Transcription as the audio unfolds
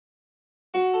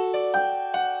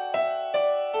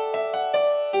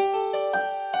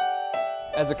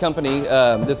As a company,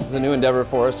 this is a new endeavor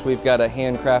for us. We've got a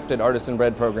handcrafted artisan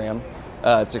bread program.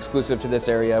 It's exclusive to this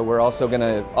area. We're also going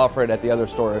to offer it at the other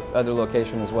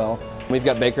location as well. We've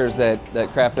got bakers that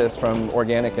craft this from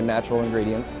organic and natural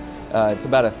ingredients. It's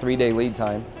about a 3-day lead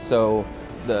time. So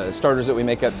the starters that we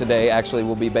make up today actually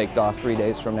will be baked off 3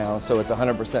 days from now. So it's a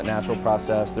 100% natural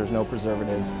process. There's no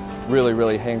preservatives. Really,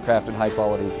 really handcrafted, high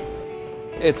quality.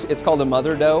 It's called a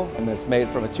mother dough, and it's made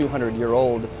from a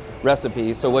 200-year-old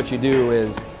recipe. So what you do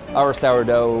is our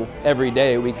sourdough, every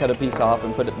day we cut a piece off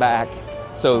and put it back.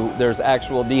 So there's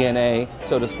actual DNA,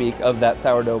 so to speak, of that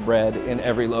sourdough bread in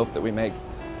every loaf that we make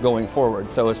going forward.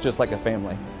 So it's just like a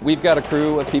family. We've got a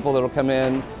crew of people that'll come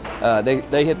in.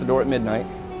 They hit the door at midnight,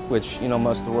 which, you know,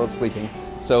 most of the world's sleeping.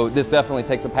 So this definitely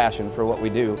takes a passion for what we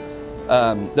do.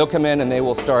 They'll come in and they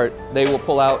will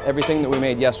pull out everything that we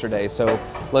made yesterday. So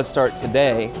let's start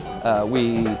today.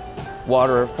 We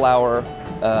water, flour,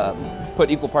 put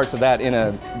equal parts of that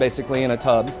basically in a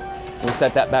tub. We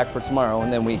set that back for tomorrow,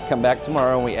 and then we come back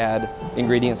tomorrow and we add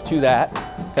ingredients to that,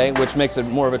 okay, which makes it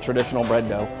more of a traditional bread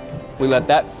dough. We let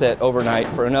that sit overnight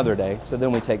for another day. So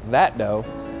then we take that dough,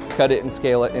 cut it and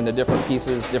scale it into different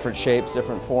pieces, different shapes,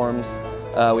 different forms.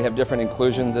 We have different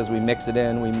inclusions as we mix it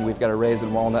in. We've got a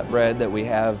raisin walnut bread that we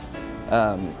have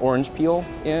orange peel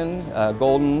in,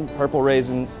 golden, purple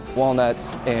raisins,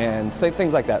 walnuts, and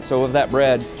things like that. So with that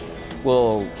bread,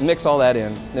 we'll mix all that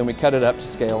in, then we cut it up to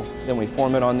scale, then we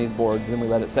form it on these boards, then we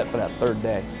let it set for that 3rd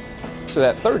day. So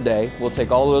that 3rd day, we'll take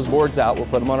all of those boards out, we'll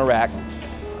put them on a rack.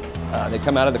 They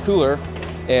come out of the cooler,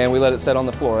 and we let it set on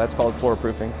the floor. That's called floor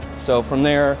proofing. So from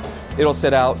there, it'll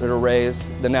sit out, it'll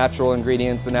raise the natural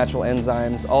ingredients, the natural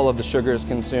enzymes, all of the sugar is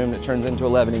consumed, it turns into a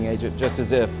leavening agent, just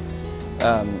as if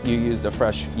you used a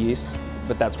fresh yeast,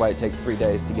 but that's why it takes 3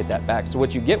 days to get that back. So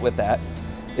what you get with that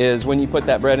is when you put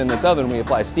that bread in this oven, we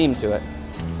apply steam to it.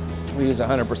 We use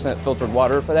 100% filtered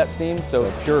water for that steam, so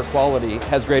pure quality,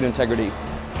 has great integrity.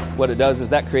 What it does is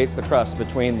that creates the crust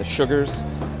between the sugars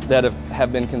that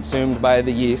have been consumed by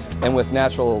the yeast, and with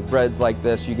natural breads like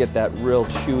this, you get that real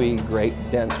chewy, great,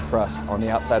 dense crust on the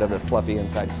outside of the fluffy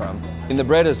inside crumb. And the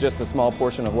bread is just a small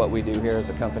portion of what we do here as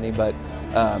a company, but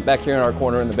back here in our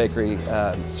corner in the bakery,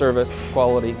 service,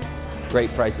 quality, great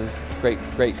prices,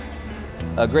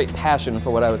 a great passion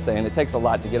for what I was saying. It takes a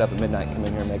lot to get up at midnight and come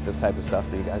in here and make this type of stuff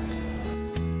for you guys.